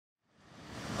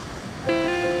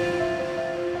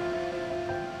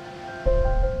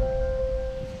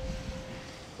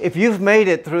If you've made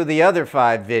it through the other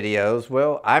 5 videos,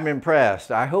 well, I'm impressed.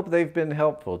 I hope they've been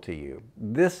helpful to you.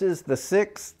 This is the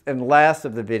 6th and last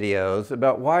of the videos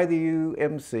about why the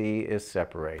UMC is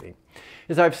separating.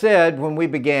 As I've said when we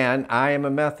began, I am a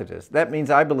Methodist. That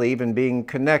means I believe in being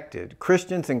connected.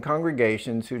 Christians and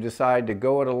congregations who decide to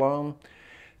go it alone,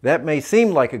 that may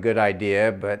seem like a good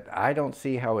idea, but I don't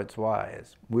see how it's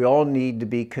wise. We all need to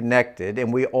be connected,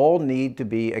 and we all need to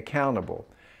be accountable.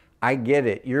 I get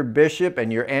it. Your bishop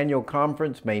and your annual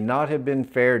conference may not have been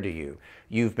fair to you.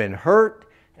 You've been hurt,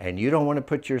 and you don't want to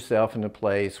put yourself in a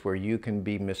place where you can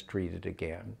be mistreated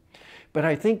again. But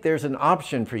I think there's an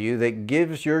option for you that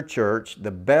gives your church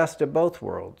the best of both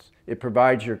worlds. It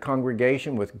provides your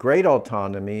congregation with great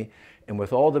autonomy and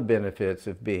with all the benefits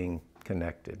of being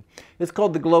connected. It's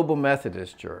called the Global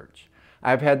Methodist Church.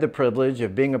 I've had the privilege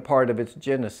of being a part of its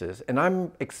genesis, and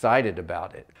I'm excited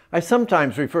about it. I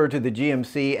sometimes refer to the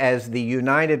GMC as the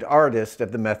United Artists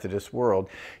of the Methodist world.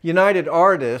 United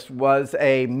Artists was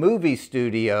a movie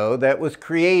studio that was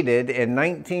created in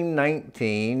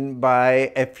 1919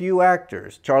 by a few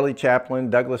actors, Charlie Chaplin,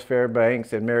 Douglas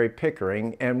Fairbanks, and Mary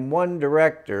Pickering, and one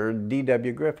director,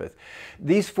 D.W. Griffith.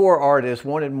 These 4 artists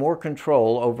wanted more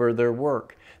control over their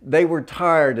work. They were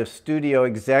tired of studio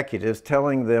executives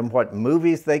telling them what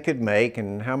movies they could make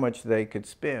and how much they could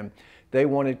spend. They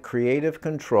wanted creative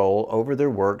control over their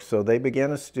work, so they began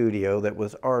a studio that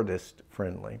was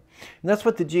artist-friendly. And that's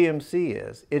what the GMC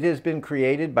is. It has been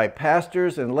created by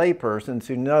pastors and laypersons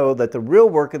who know that the real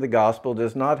work of the gospel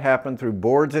does not happen through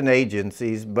boards and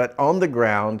agencies, but on the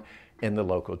ground in the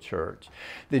local church.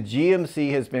 The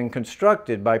GMC has been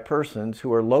constructed by persons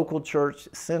who are local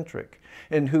church-centric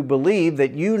and who believe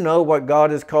that you know what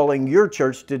God is calling your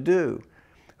church to do,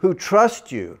 who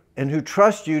trust you and who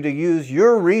trust you to use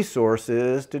your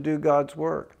resources to do God's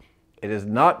work. It has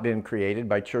not been created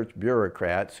by church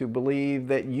bureaucrats who believe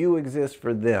that you exist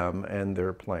for them and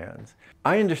their plans.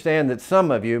 I understand that some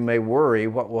of you may worry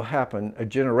what will happen a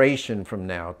generation from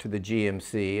now to the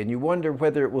GMC, and you wonder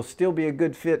whether it will still be a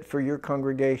good fit for your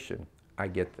congregation. I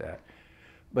get that.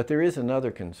 But there is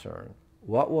another concern.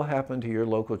 What will happen to your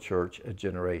local church a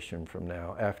generation from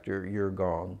now after you're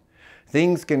gone?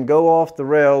 Things can go off the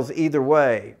rails either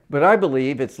way, but I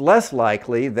believe it's less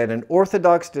likely that an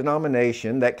Orthodox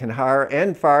denomination that can hire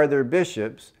and fire their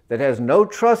bishops, that has no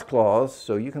trust clause,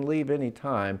 so you can leave any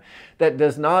time, that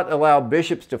does not allow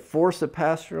bishops to force a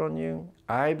pastor on you,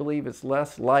 I believe it's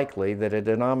less likely that a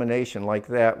denomination like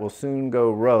that will soon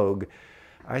go rogue.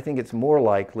 I think it's more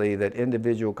likely that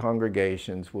individual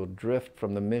congregations will drift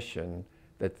from the mission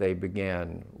that they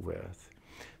began with.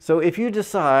 So if you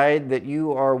decide that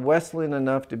you are Wesleyan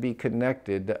enough to be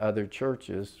connected to other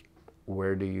churches,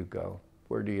 where do you go?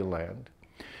 Where do you land?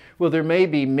 Well, there may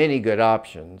be many good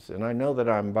options, and I know that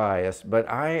I'm biased, but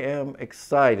I am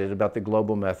excited about the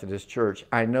Global Methodist Church.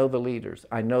 I know the leaders.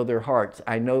 I know their hearts.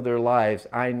 I know their lives.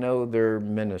 I know their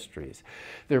ministries.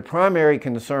 Their primary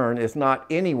concern is not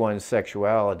anyone's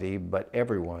sexuality, but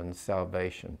everyone's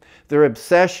salvation. Their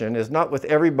obsession is not with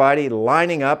everybody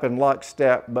lining up in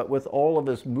lockstep, but with all of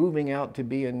us moving out to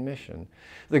be in mission.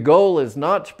 The goal is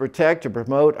not to protect or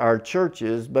promote our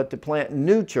churches, but to plant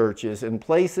new churches in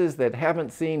places that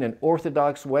haven't seen an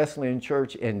Orthodox Wesleyan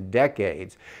church in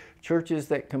decades. Churches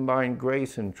that combine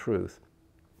grace and truth.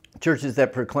 Churches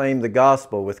that proclaim the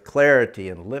gospel with clarity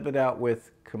and live it out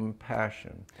with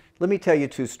compassion. Let me tell you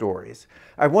 2 stories.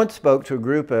 I once spoke to a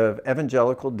group of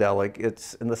evangelical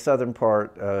delegates in the southern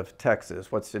part of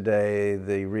Texas, what's today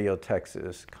the Rio,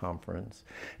 Texas conference.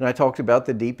 And I talked about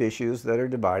the deep issues that are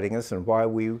dividing us and why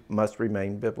we must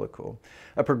remain biblical.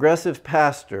 A progressive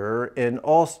pastor in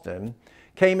Austin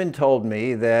came and told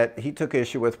me that he took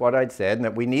issue with what I'd said and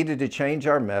that we needed to change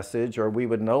our message or we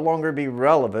would no longer be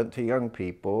relevant to young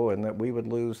people and that we would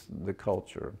lose the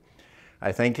culture.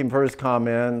 I thanked him for his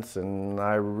comments and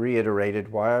I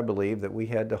reiterated why I believe that we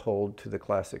had to hold to the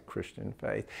classic Christian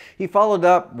faith. He followed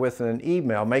up with an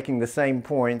email making the same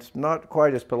points, not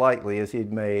quite as politely as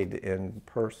he'd made in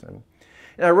person.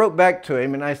 And I wrote back to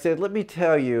him and I said, let me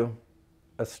tell you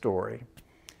a story.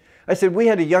 I said, we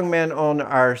had a young man on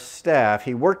our staff.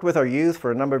 He worked with our youth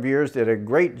for a number of years, did a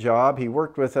great job. He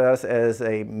worked with us as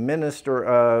a minister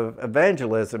of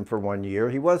evangelism for 1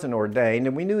 year. He wasn't ordained,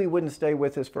 and we knew he wouldn't stay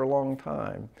with us for a long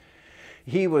time.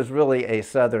 He was really a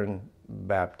Southern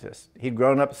Baptist. He'd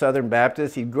grown up Southern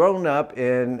Baptist. He'd grown up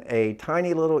in a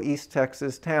tiny little East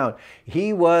Texas town.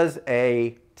 He was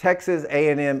a Texas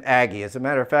A&M Aggie. As a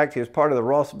matter of fact, he was part of the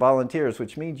Ross Volunteers,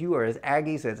 which means you are as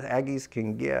Aggies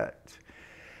can get.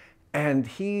 And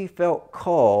he felt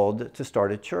called to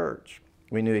start a church.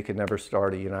 We knew he could never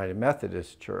start a United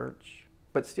Methodist church,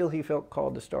 but still he felt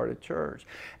called to start a church.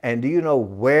 And do you know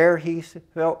where he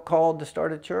felt called to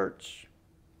start a church?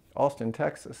 Austin,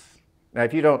 Texas. Now,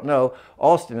 if you don't know,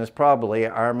 Austin is probably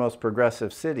our most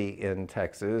progressive city in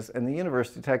Texas, and the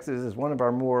University of Texas is one of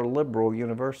our more liberal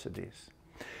universities.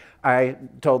 I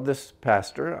told this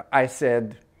pastor, I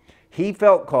said, he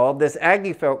felt called, this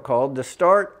Aggie felt called to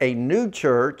start a new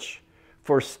church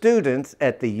for students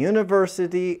at the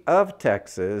University of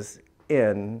Texas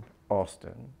in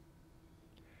Austin.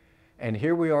 And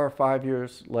here we are 5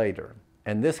 years later,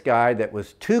 and this guy that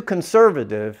was too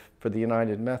conservative for the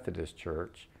United Methodist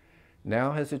Church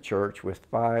now has a church with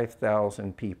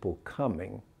 5,000 people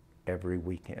coming every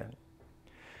weekend.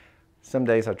 Some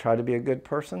days I try to be a good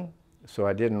person, so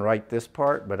I didn't write this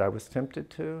part, but I was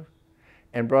tempted to.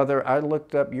 And brother, I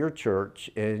looked up your church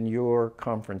in your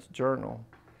conference journal,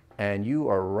 and you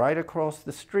are right across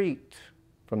the street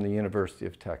from the University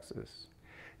of Texas.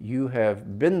 You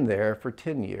have been there for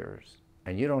 10 years,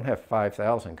 and you don't have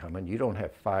 5,000 coming, you don't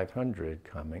have 500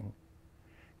 coming.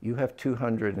 You have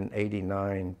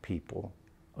 289 people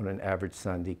on an average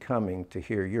Sunday coming to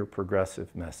hear your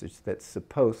progressive message that's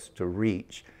supposed to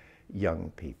reach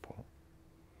young people.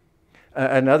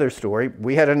 Another story,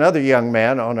 we had another young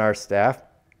man on our staff.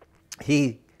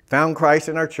 He found Christ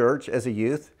in our church as a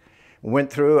youth,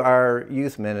 went through our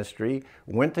youth ministry,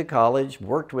 went to college,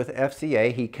 worked with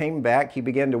FCA. He came back, he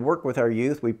began to work with our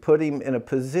youth. We put him in a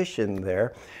position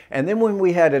there. And then when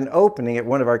we had an opening at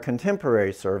one of our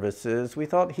contemporary services, we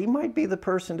thought he might be the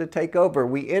person to take over.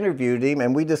 We interviewed him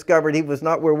and we discovered he was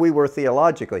not where we were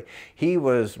theologically. He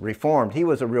was Reformed. He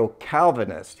was a real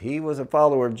Calvinist. He was a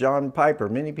follower of John Piper.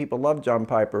 Many people love John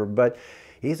Piper, but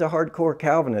he's a hardcore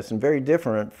Calvinist and very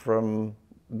different from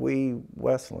we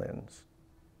Wesleyans.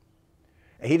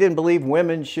 He didn't believe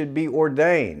women should be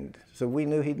ordained, so we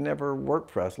knew he'd never work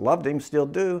for us. Loved him, still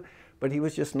do, but he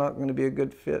was just not going to be a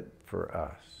good fit for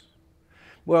us.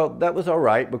 Well, that was all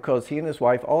right because he and his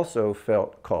wife also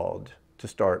felt called to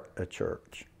start a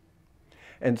church.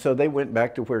 And so they went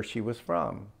back to where she was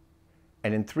from.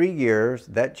 And in 3 years,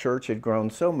 that church had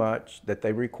grown so much that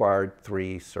they required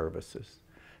 3 services.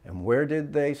 And where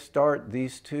did they start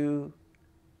these two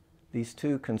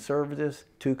conservatives?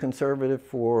 Too conservative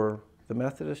for the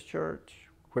Methodist Church.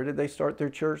 Where did they start their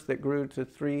church that grew to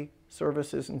 3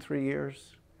 services in 3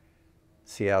 years?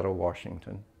 Seattle,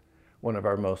 Washington, one of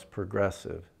our most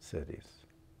progressive cities.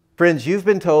 Friends, you've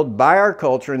been told by our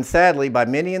culture and sadly by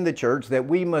many in the church that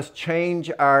we must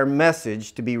change our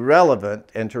message to be relevant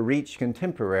and to reach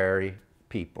contemporary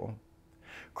people.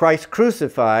 Christ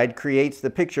crucified creates the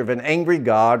picture of an angry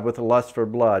God with a lust for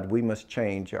blood. We must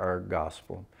change our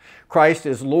gospel. Christ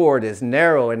as Lord is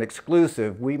narrow and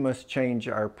exclusive. We must change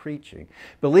our preaching.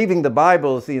 Believing the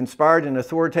Bible is the inspired and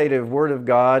authoritative Word of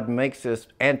God makes us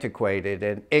antiquated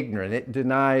and ignorant. It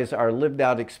denies our lived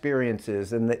out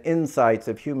experiences and the insights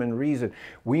of human reason.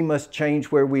 We must change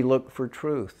where we look for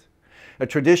truth. A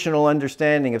traditional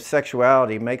understanding of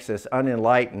sexuality makes us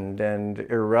unenlightened and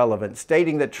irrelevant.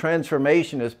 Stating that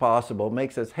transformation is possible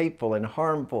makes us hateful and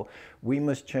harmful. We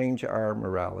must change our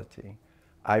morality.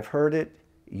 I've heard it,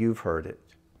 you've heard it.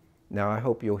 Now I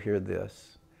hope you'll hear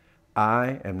this.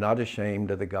 I am not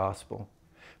ashamed of the gospel,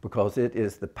 because it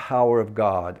is the power of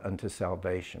God unto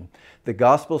salvation. The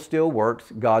gospel still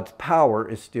works. God's power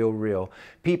is still real.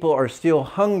 People are still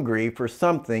hungry for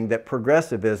something that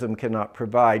progressivism cannot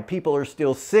provide. People are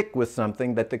still sick with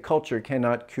something that the culture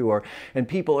cannot cure. And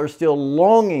people are still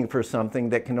longing for something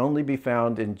that can only be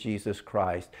found in Jesus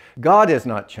Christ. God has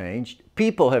not changed.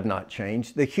 People have not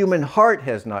changed. The human heart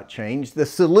has not changed. The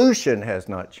solution has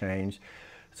not changed.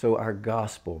 So our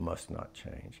gospel must not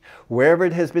change. Wherever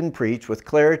it has been preached with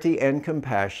clarity and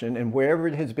compassion, and wherever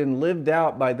it has been lived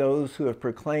out by those who have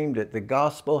proclaimed it, the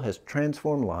gospel has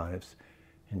transformed lives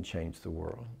and changed the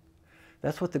world.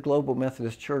 That's what the Global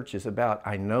Methodist Church is about.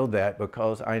 I know that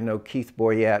because I know Keith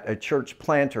Boyette, a church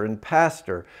planter and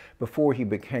pastor before he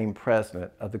became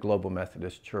president of the Global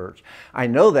Methodist Church. I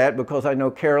know that because I know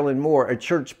Carolyn Moore, a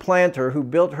church planter who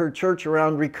built her church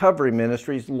around recovery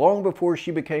ministries long before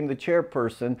she became the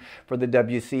chairperson for the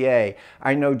WCA.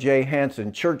 I know Jay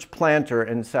Hanson, church planter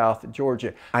in South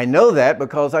Georgia. I know that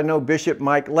because I know Bishop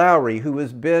Mike Lowry, who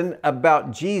has been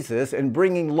about Jesus and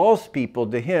bringing lost people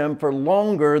to him for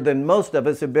longer than most of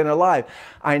us have been alive.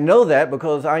 I know that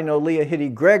because I know Leah Hitty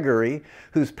Gregory,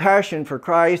 whose passion for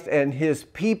Christ and his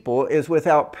people is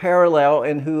without parallel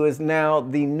and who is now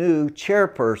the new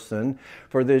chairperson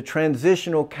for the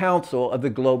Transitional Council of the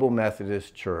Global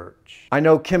Methodist Church. I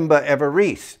know Kimba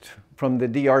Everest from the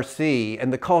DRC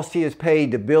and the cost he has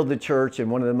paid to build the church in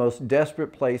one of the most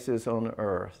desperate places on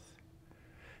earth.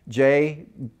 Jay,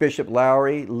 Bishop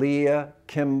Lowry, Leah,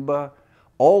 Kimba,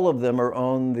 all of them are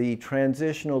on the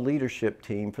transitional leadership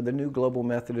team for the New Global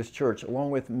Methodist Church, along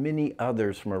with many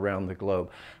others from around the globe.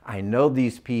 I know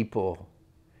these people,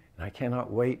 and I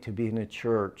cannot wait to be in a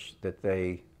church that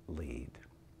they lead.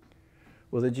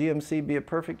 Will the GMC be a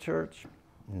perfect church?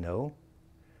 No,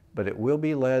 but it will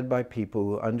be led by people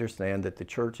who understand that the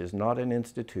church is not an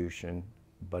institution,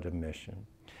 but a mission.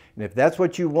 And if that's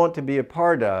what you want to be a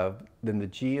part of, then the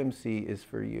GMC is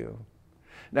for you.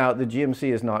 Now, the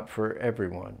GMC is not for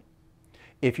everyone.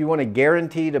 If you want a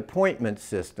guaranteed appointment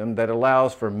system that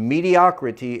allows for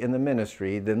mediocrity in the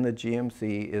ministry, then the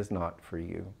GMC is not for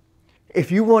you.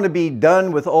 If you want to be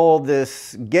done with all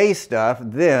this gay stuff,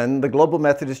 then the Global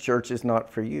Methodist Church is not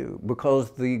for you,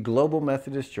 because the Global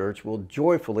Methodist Church will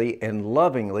joyfully and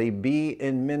lovingly be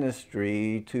in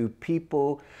ministry to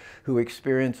people who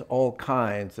experience all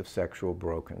kinds of sexual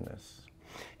brokenness.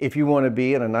 If you want to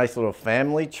be in a nice little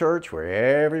family church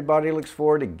where everybody looks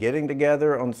forward to getting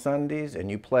together on Sundays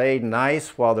and you play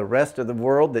nice while the rest of the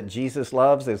world that Jesus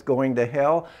loves is going to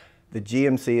hell, the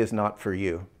GMC is not for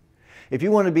you. If you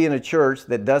want to be in a church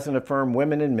that doesn't affirm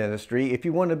women in ministry, if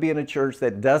you want to be in a church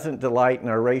that doesn't delight in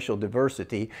our racial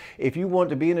diversity, if you want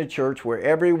to be in a church where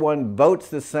everyone votes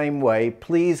the same way,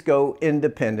 please go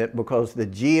independent, because the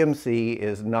GMC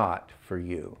is not for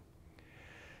you.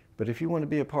 But if you want to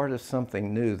be a part of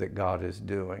something new that God is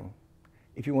doing,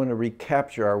 if you want to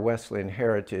recapture our Wesleyan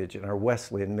heritage and our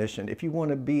Wesleyan mission, if you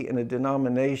want to be in a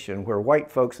denomination where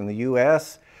white folks in the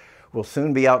U.S. will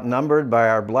soon be outnumbered by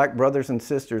our black brothers and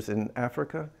sisters in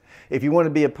Africa, if you want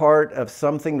to be a part of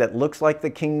something that looks like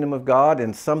the kingdom of God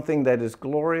and something that is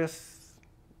glorious,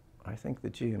 I think the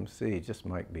GMC just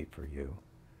might be for you.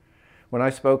 When I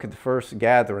spoke at the first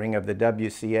gathering of the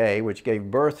WCA, which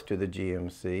gave birth to the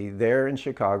GMC, there in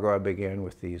Chicago, I began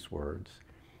with these words.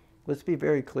 Let's be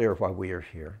very clear why we are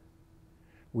here.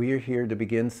 We are here to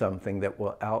begin something that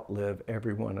will outlive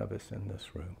every one of us in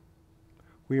this room.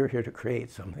 We are here to create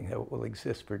something that will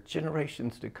exist for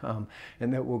generations to come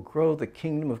and that will grow the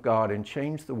kingdom of God and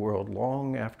change the world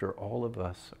long after all of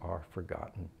us are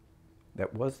forgotten.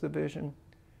 That was the vision.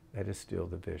 That is still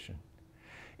the vision.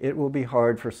 It will be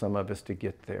hard for some of us to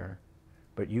get there,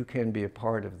 but you can be a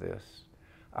part of this.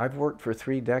 I've worked for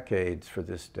 3 decades for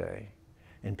this day,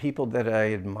 and people that I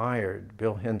admired,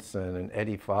 Bill Henson and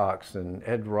Eddie Fox and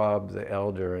Ed Robb the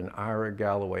Elder and Ira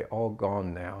Galloway, all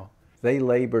gone now. They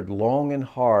labored long and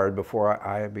hard before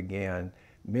I began,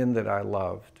 men that I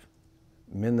loved,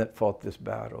 men that fought this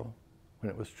battle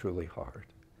when it was truly hard.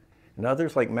 And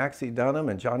others like Maxie Dunham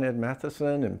and John Ed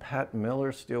Matheson and Pat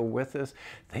Miller still with us,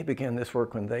 they began this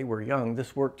work when they were young,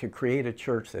 this work to create a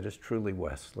church that is truly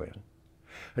Wesleyan.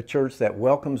 A church that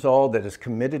welcomes all, that is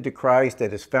committed to Christ,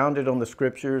 that is founded on the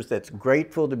Scriptures, that's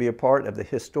grateful to be a part of the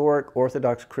historic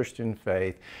Orthodox Christian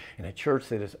faith, and a church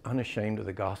that is unashamed of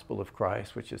the gospel of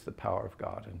Christ, which is the power of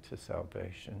God unto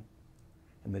salvation.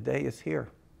 And the day is here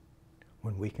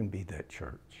when we can be that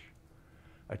church.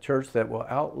 A church that will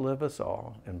outlive us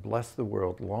all and bless the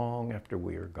world long after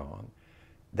we are gone.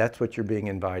 That's what you're being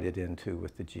invited into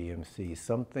with the GMC,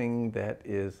 something that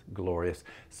is glorious,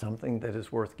 something that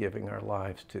is worth giving our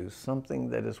lives to, something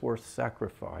that is worth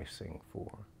sacrificing for.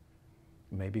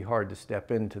 It may be hard to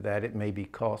step into that. It may be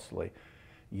costly.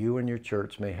 You and your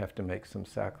church may have to make some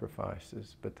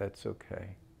sacrifices, but that's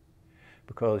okay,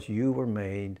 because you were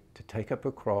made to take up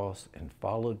a cross and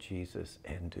follow Jesus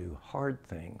and do hard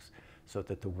things so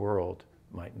that the world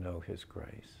might know His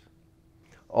grace.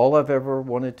 All I've ever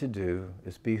wanted to do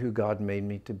is be who God made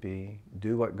me to be,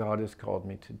 do what God has called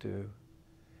me to do,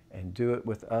 and do it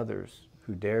with others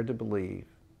who dare to believe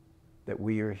that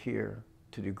we are here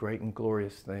to do great and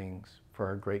glorious things for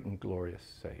our great and glorious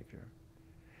Savior.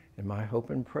 And my hope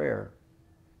and prayer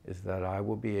is that I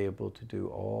will be able to do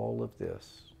all of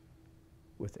this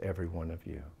with every one of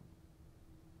you.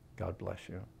 God bless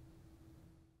you.